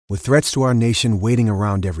With threats to our nation waiting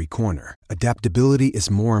around every corner, adaptability is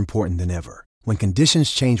more important than ever. When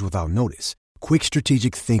conditions change without notice, quick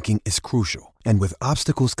strategic thinking is crucial. And with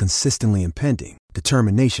obstacles consistently impending,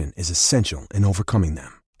 determination is essential in overcoming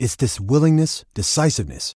them. It's this willingness,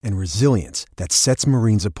 decisiveness, and resilience that sets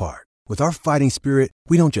Marines apart. With our fighting spirit,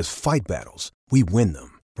 we don't just fight battles, we win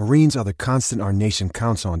them. Marines are the constant our nation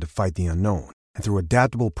counts on to fight the unknown. And through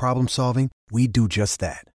adaptable problem solving, we do just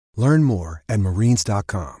that. Learn more at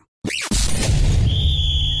marines.com.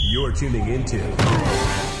 You're tuning into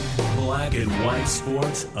Black and White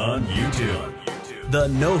Sports on YouTube. The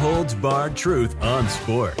no-holds-barred truth on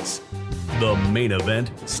sports. The main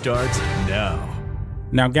event starts now.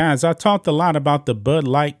 Now, guys, I talked a lot about the Bud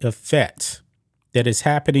Light effect that is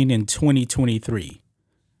happening in 2023.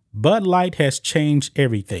 Bud Light has changed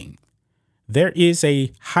everything. There is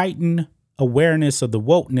a heightened awareness of the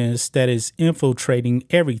wokeness that is infiltrating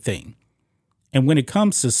everything. And when it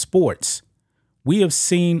comes to sports, we have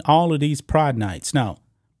seen all of these Pride nights. Now,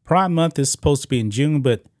 Pride Month is supposed to be in June,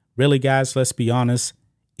 but really, guys, let's be honest,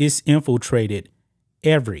 it's infiltrated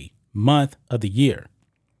every month of the year.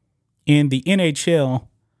 In the NHL,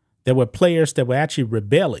 there were players that were actually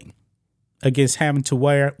rebelling against having to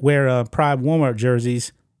wear Pride warm-up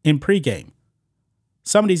jerseys in pregame.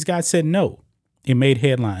 Some of these guys said no. It made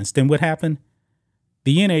headlines. Then what happened?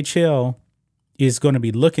 The NHL is going to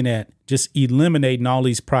be looking at just eliminating all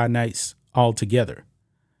these Pride nights altogether.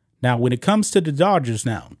 Now, when it comes to the Dodgers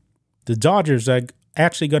now, the Dodgers are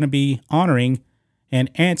actually going to be honoring an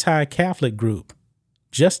anti-Catholic group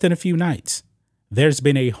just in a few nights. There's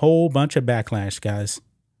been a whole bunch of backlash, guys.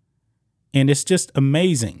 And it's just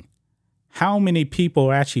amazing how many people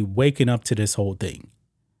are actually waking up to this whole thing.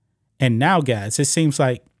 And now, guys, it seems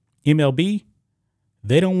like MLB,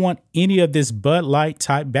 they don't want any of this Bud Light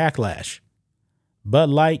type backlash. Bud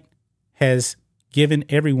Light has given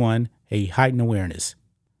everyone a heightened awareness.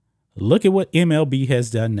 Look at what MLB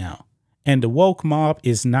has done now. And the woke mob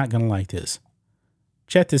is not going to like this.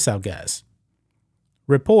 Check this out, guys.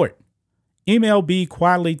 Report. MLB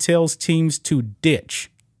quietly tells teams to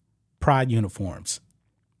ditch Pride uniforms.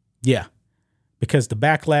 Yeah, because the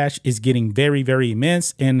backlash is getting very, very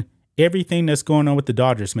immense. And everything that's going on with the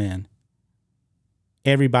Dodgers, man,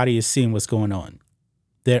 everybody is seeing what's going on.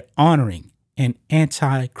 They're honoring an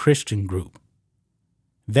anti-Christian group.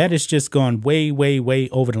 That has just gone way, way, way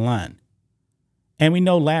over the line. And we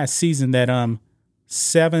know last season that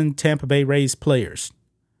 7 Tampa Bay Rays players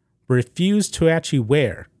refused to actually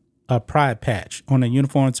wear a pride patch on their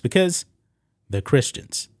uniforms because they're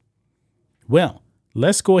Christians. Well,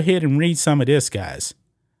 let's go ahead and read some of this, guys.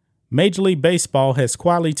 Major League Baseball has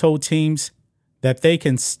quietly told teams that they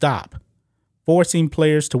can stop forcing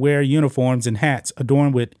players to wear uniforms and hats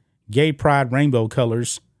adorned with gay pride rainbow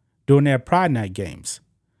colors during their Pride Night games.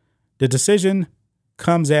 The decision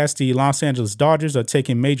comes as the Los Angeles Dodgers are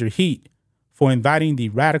taking major heat for inviting the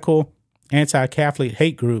radical anti-Catholic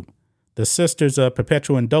hate group, the Sisters of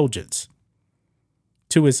Perpetual Indulgence,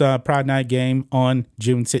 to its Pride Night game on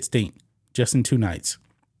June 16th, just in 2 nights.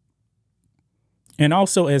 And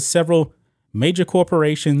also, as several major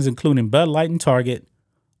corporations, including Bud Light and Target,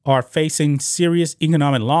 are facing serious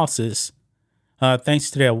economic losses thanks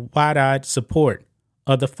to their wide-eyed support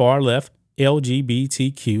of the far-left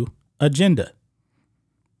LGBTQ agenda.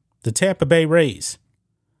 The Tampa Bay Rays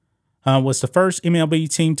was the first MLB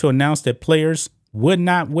team to announce that players would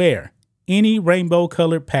not wear any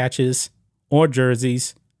rainbow-colored patches or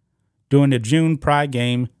jerseys during the June Pride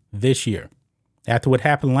game this year. After what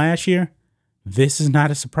happened last year, this is not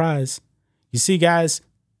a surprise. You see, guys,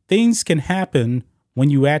 things can happen when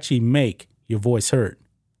you actually make your voice heard.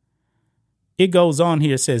 It goes on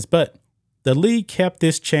here, it says, but the league kept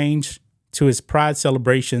this change to its Pride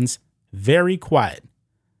celebrations very quiet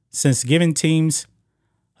since giving teams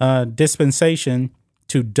dispensation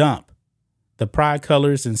to dump the Pride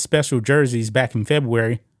colors and special jerseys back in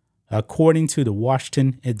February, according to the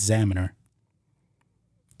Washington Examiner.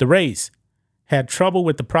 The Rays had trouble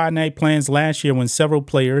with the Pride Night plans last year when several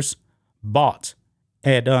players balked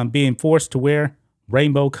at being forced to wear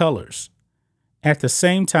rainbow colors. At the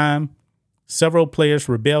same time, several players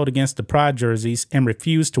rebelled against the Pride jerseys and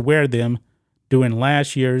refused to wear them during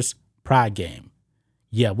last year's Pride game.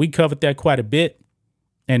 Yeah, we covered that quite a bit.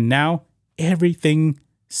 And now everything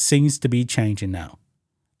seems to be changing now.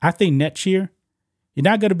 I think next year, you're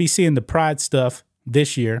not going to be seeing the Pride stuff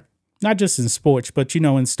this year, not just in sports, but,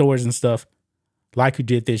 in stores and stuff like you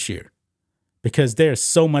did this year, because there's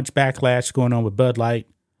so much backlash going on with Bud Light,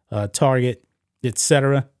 Target,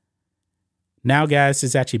 etc. Now, guys,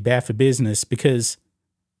 it's actually bad for business because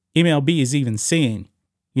MLB is even seeing,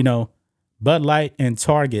 Bud Light and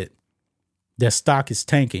Target, their stock is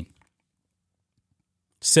tanking.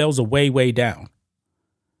 Sales are way, way down.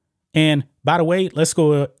 And by the way, let's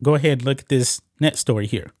go ahead and look at this next story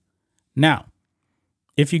here. Now,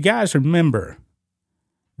 if you guys remember,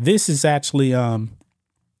 this is actually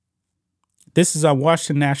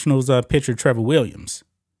Washington Nationals pitcher Trevor Williams.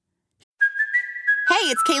 Hey,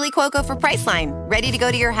 it's Kaylee Cuoco for Priceline. Ready to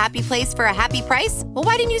go to your happy place for a happy price? Well,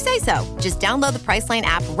 why didn't you say so? Just download the Priceline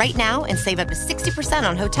app right now and save up to 60%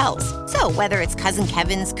 on hotels. So whether it's Cousin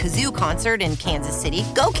Kevin's Kazoo Concert in Kansas City,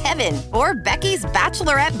 go Kevin, or Becky's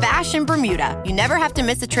Bachelorette Bash in Bermuda, you never have to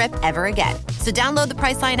miss a trip ever again. So download the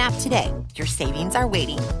Priceline app today. Your savings are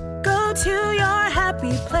waiting. Go to your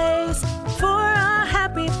happy place for a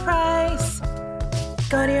happy price.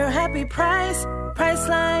 Go to your happy price,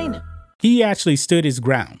 Priceline. He actually stood his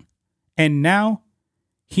ground, and now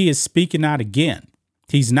he is speaking out again.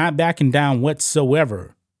 He's not backing down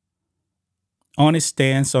whatsoever on his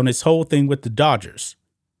stance, on his whole thing with the Dodgers.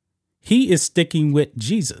 He is sticking with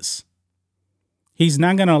Jesus. He's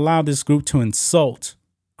not going to allow this group to insult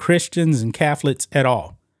Christians and Catholics at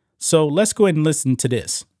all. So let's go ahead and listen to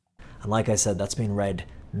this. And like I said, that's been read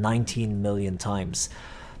 19 million times.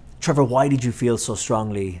 Trevor, why did you feel so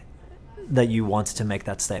strongly that you wanted to make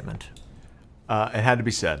that statement? It had to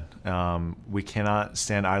be said. We cannot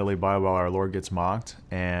stand idly by while our Lord gets mocked.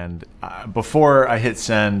 And before I hit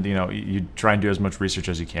send, you try and do as much research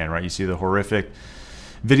as you can, right? You see the horrific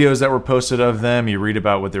videos that were posted of them. You read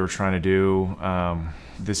about what they were trying to do.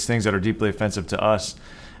 These things that are deeply offensive to us.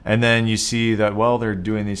 And then you see that, well, they're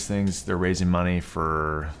doing these things. They're raising money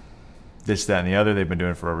for this, that, and the other. They've been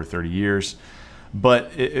doing it for over 30 years.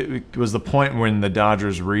 But it was the point when the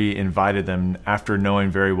Dodgers re-invited them after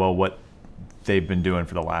knowing very well what they've been doing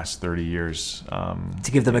for the last 30 years.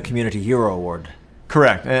 To give them a Community Hero Award.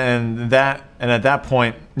 Correct. And at that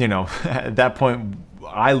point,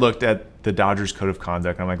 I looked at the Dodgers Code of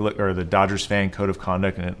Conduct, and I'm like, look, or the Dodgers Fan Code of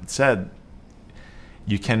Conduct, and it said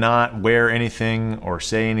you cannot wear anything or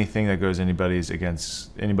say anything that goes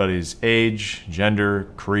against anybody's age, gender,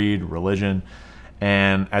 creed, religion.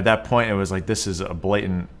 And at that point, it was like, this is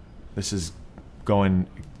going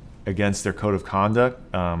against their code of conduct.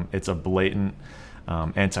 It's a blatant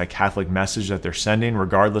anti-Catholic message that they're sending,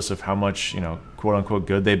 regardless of how much, quote unquote,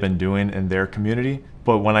 good they've been doing in their community.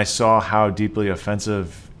 But when I saw how deeply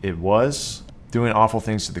offensive it was, doing awful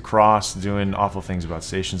things to the cross, doing awful things about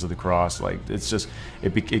Stations of the Cross, like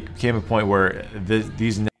it became a point where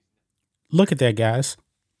these. Look at that, guys.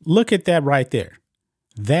 Look at that right there.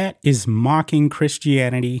 That is mocking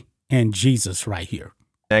Christianity and Jesus right here.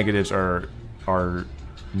 Negatives are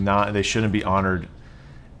not, they shouldn't be honored,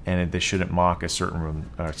 and they shouldn't mock a certain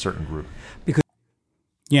group.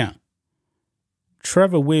 Yeah.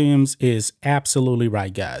 Trevor Williams is absolutely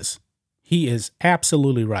right, guys. He is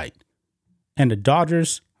absolutely right. And the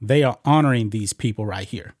Dodgers, they are honoring these people right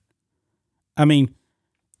here. I mean,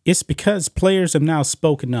 it's because players have now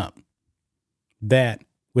spoken up that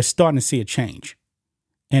we're starting to see a change.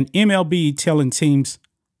 And MLB telling teams,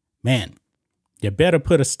 man, you better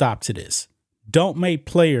put a stop to this. Don't make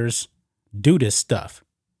players do this stuff.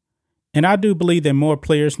 And I do believe that more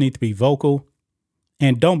players need to be vocal,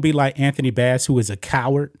 and don't be like Anthony Bass, who is a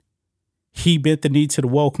coward. He bent the knee to the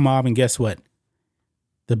woke mob, and guess what?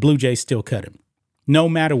 The Blue Jays still cut him. No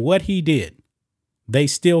matter what he did, they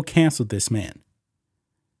still canceled this man.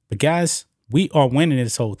 But guys, we are winning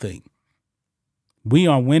this whole thing. We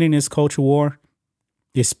are winning this culture war.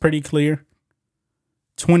 It's pretty clear.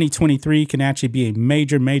 2023 can actually be a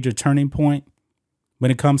major, major turning point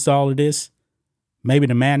when it comes to all of this. Maybe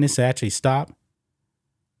the madness actually stop.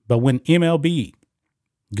 But when MLB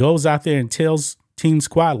goes out there and tells teams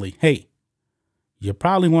quietly, hey, you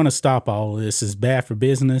probably want to stop all of this. It's bad for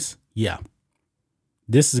business. Yeah.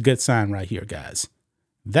 This is a good sign right here, guys.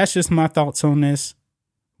 That's just my thoughts on this.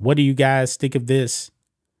 What do you guys think of this?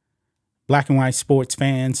 Black and white sports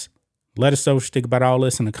fans, let us know what you think about all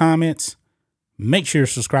this in the comments. Make sure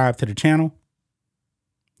to subscribe to the channel,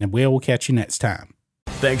 and we'll catch you next time.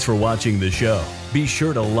 Thanks for watching the show. Be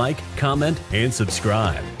sure to like, comment, and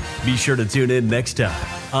subscribe. Be sure to tune in next time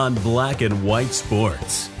on Black and White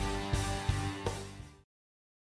Sports.